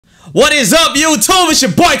What is up, YouTube? It's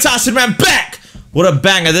your boy Tyceno, man, back! What a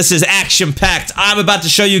banger. This is action-packed. I'm about to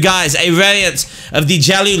show you guys a variant of the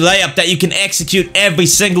Jelly layup that you can execute every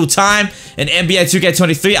single time in NBA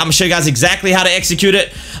 2K23. I'm gonna show you guys exactly how to execute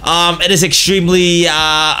it. It is extremely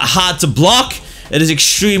hard to block. It is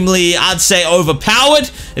extremely, I'd say, overpowered.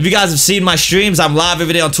 If you guys have seen my streams, I'm live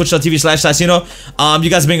every day on twitch.tv/Tyceno. You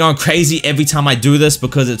guys have been going crazy every time I do this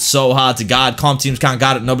because it's so hard to guard. Comp teams can't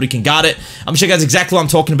guard it. Nobody can guard it. I'm going to show you guys exactly what I'm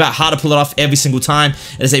talking about, how to pull it off every single time.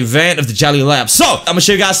 It is a variant of the Jelly layup. So, I'm going to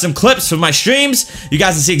show you guys some clips from my streams. You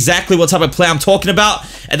guys can see exactly what type of play I'm talking about.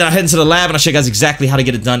 And then I'll head into the lab and I'll show you guys exactly how to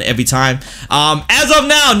get it done every time. As of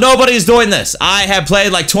now, nobody is doing this. I have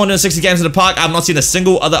played like 260 games in the park. I've not seen a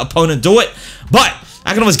single other opponent do it. But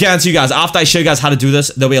I can almost guarantee you guys, after I show you guys how to do this,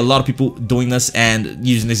 there'll be a lot of people doing this and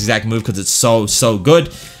using this exact move because it's so good.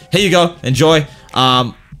 Here you go. Enjoy.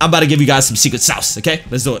 I'm about to give you guys some secret sauce, okay?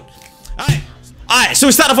 Let's do it. Alright, so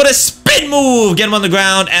we start off with a spin move. Get him on the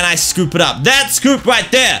ground and I scoop it up. That scoop right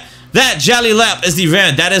there. That Jelly layup is the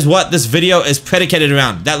variant. That is what this video is predicated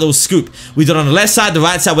around. That little scoop. We do it on the left side, the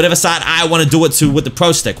right side, whatever side I want to do it to with the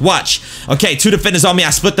pro stick. Watch. Okay, two defenders on me.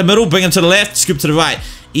 I split the middle, bring them to the left, scoop to the right.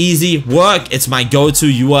 Easy work. It's my go-to.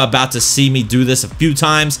 You are about to see me do this a few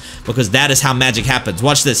times because that is how magic happens.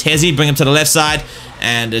 Watch this. Hezzy, bring him to the left side,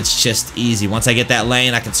 and it's just easy. Once I get that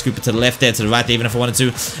lane, I can scoop it to the left there, to the right there, even if I wanted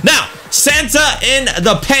to. Now, center in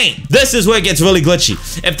the paint. This is where it gets really glitchy.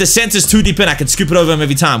 If the center's too deep in, I can scoop it over him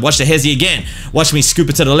every time. Watch the Hezzy again. Watch me scoop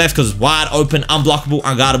it to the left because it's wide open, unblockable,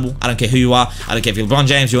 unguardable. I don't care who you are. I don't care if you're LeBron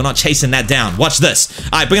James. You're not chasing that down. Watch this.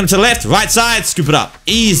 All right, bring him to the left, right side, scoop it up.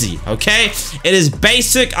 Easy, okay? It is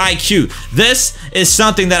basic IQ. This is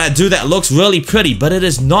something that I do that looks really pretty, but it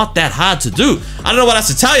is not that hard to do. I don't know what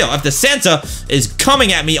else to tell you. If the center is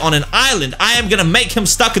coming at me on an island, I am going to make him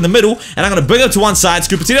stuck in the middle, and I'm going to bring him to one side,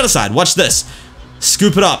 scoop it to the other side. Watch this.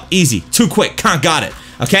 Scoop it up. Easy. Too quick. Can't guard it.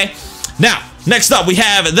 Okay? Now, next up, we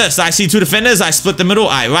have this. I see two defenders. I split the middle.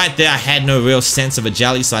 Alright, right there, I had no real sense of a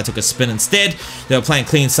jelly, so I took a spin instead. They were playing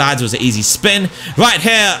clean sides. It was an easy spin. Right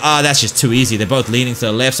here, that's just too easy. They're both leaning to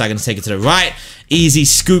the left, so I'm going to take it to the right. Easy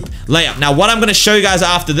scoop layup. Now, what I'm going to show you guys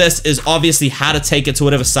after this is obviously how to take it to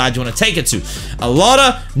whatever side you want to take it to. A lot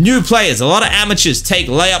of new players, a lot of amateurs take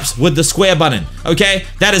layups with the square button. Okay?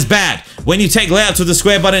 That is bad. When you take layups with the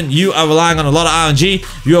square button, you are relying on a lot of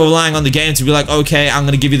RNG. You are relying on the game to be like, okay, I'm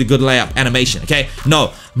going to give you the good layup animation. Okay?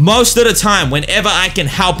 No. Most of the time, whenever I can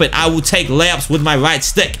help it, I will take layups with my right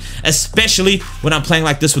stick. Especially when I'm playing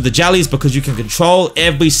like this with the jellies because you can control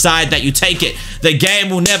every side that you take it. The game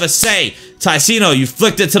will never say, Tyceno, you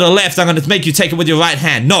flicked it to the left, I'm going to make you take it with your right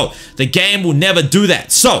hand. No, the game will never do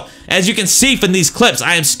that. So, as you can see from these clips,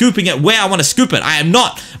 I am scooping it where I want to scoop it. I am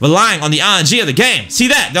not relying on the RNG of the game. See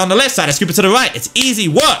that? They're on the left side, I scoop it to the right. It's easy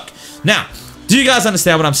work. Now, do you guys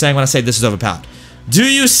understand what I'm saying when I say this is overpowered? Do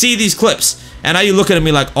you see these clips? And are you looking at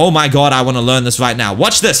me like, oh my god, I want to learn this right now?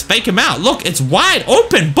 Watch this. Fake him out. Look, it's wide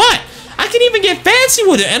open, but I can even get fancy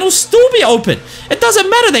with it and it'll still be open. It doesn't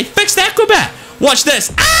matter. They fixed Acrobat. Watch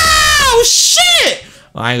this. Ow, shit!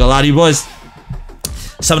 I ain't gonna lie to you boys.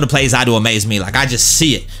 Some of the plays I do amaze me. Like, I just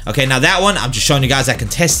see it. Okay, now that one, I'm just showing you guys that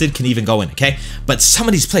contested can even go in, okay? But some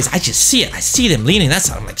of these plays, I just see it. I see them leaning. That's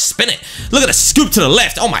how I'm like, spin it. Look at the scoop to the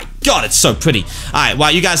left. Oh my god, it's so pretty. Alright,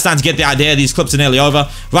 well, you guys starting to get the idea. These clips are nearly over.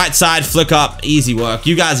 Right side, flick up. Easy work.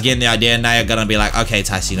 You guys are getting the idea. Now you're gonna be like, okay,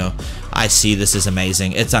 Tyceno, I see this is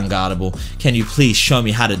amazing. It's unguardable. Can you please show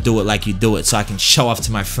me how to do it like you do it so I can show off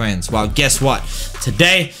to my friends? Well, guess what?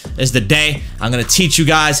 Today is the day I'm going to teach you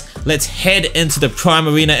guys. Let's head into the Prime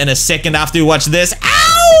Arena in a second after you watch this.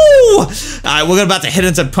 Ow! Alright, we're about to head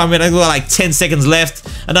into the Prime Arena. We've got like 10 seconds left.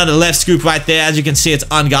 Another left scoop right there. As you can see, it's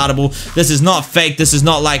unguardable. This is not fake. This is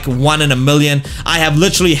not like 1 in a million. I have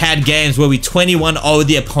literally had games where we 21-0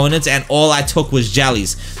 the opponents and all I took was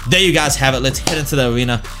jellies. There you guys have it. Let's head into the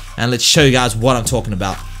arena and let's show you guys what I'm talking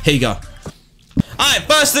about. Here you go. Alright,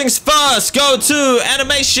 first things first, go to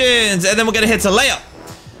animations, and then we're gonna hit to layup.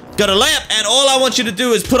 Go to layup, and all I want you to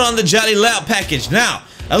do is put on the Jelly layup package. Now,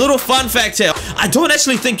 a little fun fact here. I don't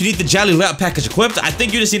actually think you need the Jelly layup package equipped. I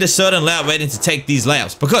think you just need a certain layup rating to take these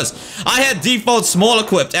layups. Because I had default small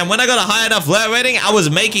equipped, and when I got a high enough layup rating, I was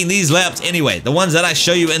making these layups anyway. The ones that I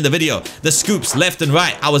show you in the video. The scoops left and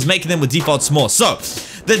right. I was making them with default small. So,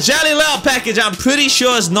 The jelly layup package, I'm pretty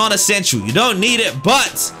sure is not essential. You don't need it,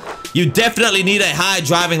 but you definitely need a high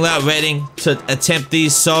driving layup rating to attempt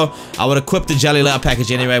these, so I would equip the jelly layup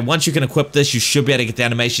package anyway. Once you can equip this, you should be able to get the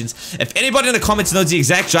animations. If anybody in the comments knows the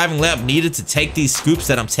exact driving layup needed to take these scoops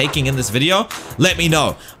that I'm taking in this video, let me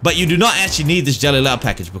know. But you do not actually need this jelly layup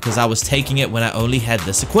package because I was taking it when I only had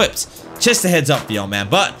this equipped. Just a heads up for y'all, man.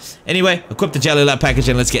 But anyway, equip the jelly layup package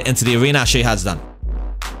and let's get into the arena. I'll show you how it's done.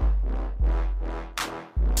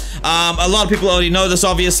 A lot of people already know this,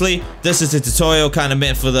 obviously. This is a tutorial kind of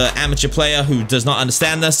meant for the amateur player who does not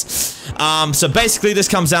understand this. So basically, this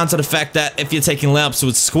comes down to the fact that if you're taking layups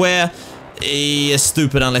with square, you're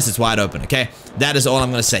stupid unless it's wide open, okay? That is all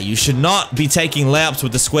I'm going to say. You should not be taking layups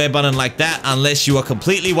with the square button like that unless you are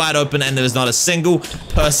completely wide open and there is not a single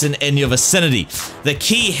person in your vicinity. The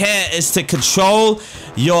key here is to control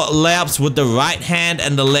your layups with the right hand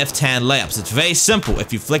and the left hand layups. It's very simple.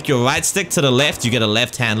 If you flick your right stick to the left, you get a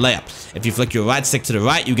left hand layup. If you flick your right stick to the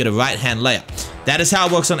right, you get a right hand layup. That is how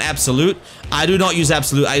it works on Absolute. I do not use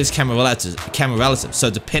Absolute, I use camera relative. So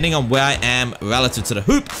depending on where I am relative to the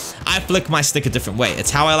hoop, I flick my stick a different way. It's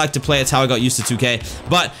how I like to play, it's how I got used to 2K.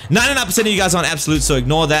 But 99% of you guys are on Absolute, so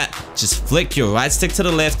ignore that. Just flick your right stick to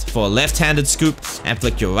the left for a left-handed scoop, and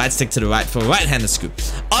flick your right stick to the right for a right-handed scoop.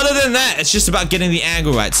 Other than that, it's just about getting the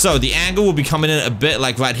angle right. So the angle will be coming in a bit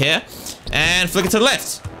like right here, and flick it to the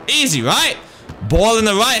left. Easy, right? Ball in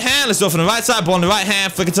the right hand, let's do it from the right side, ball in the right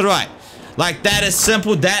hand, flick it to the right. Like, that is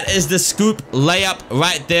simple. That is the scoop layup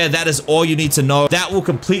right there. That is all you need to know. That will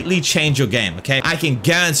completely change your game, okay? I can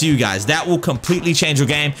guarantee you guys, that will completely change your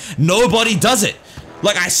game. Nobody does it.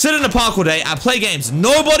 Like, I sit in the park all day, I play games.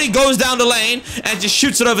 Nobody goes down the lane and just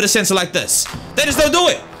shoots it over the sensor like this. They just don't do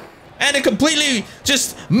it. And they're completely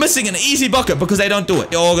just missing an easy bucket because they don't do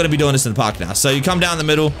it. You're all going to be doing this in the park now. So you come down the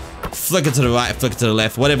middle, flick it to the right, flick it to the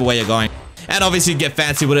left, whatever way you're going. And obviously get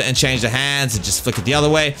fancy with it and change the hands and just flick it the other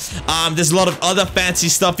way. There's a lot of other fancy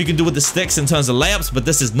stuff you can do with the sticks in terms of layups, but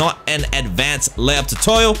this is not an advanced layup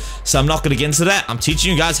tutorial, so I'm not going to get into that. I'm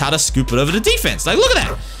teaching you guys how to scoop it over the defense. Like, look at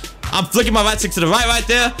that. I'm flicking my right stick to the right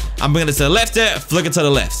there. I'm bringing it to the left there, flick it to the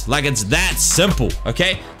left. Like, it's that simple,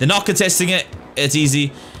 okay? They're not contesting it. It's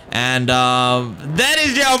easy. And that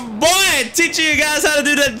is your boy teaching you guys how to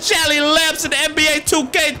do the jelly layups in NBA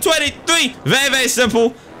 2K23. Very, very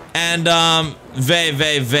simple. And very,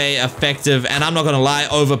 very, very effective. And I'm not gonna lie,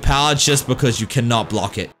 overpowered just because you cannot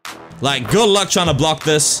block it. Like, good luck trying to block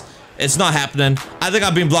this. It's not happening. I think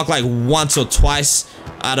I've been blocked like once or twice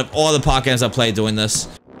out of all the park games I played doing this.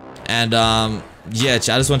 And yeah, I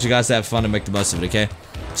just want you guys to have fun and make the most of it, okay?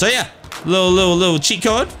 So yeah, little cheat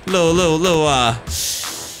code, little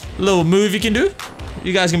move you can do.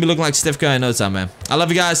 You guys can be looking like Steph Curry in no time, man. I love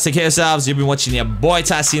you guys. Take care of yourselves. You've been watching your boy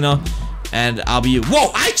Tyceno. And I'll be, whoa,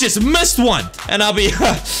 I just missed one. And I'll be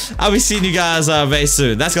seeing you guys very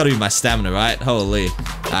soon. That's gotta be my stamina, right? Holy.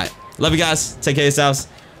 All right, love you guys. Take care of yourselves.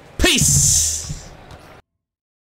 Peace.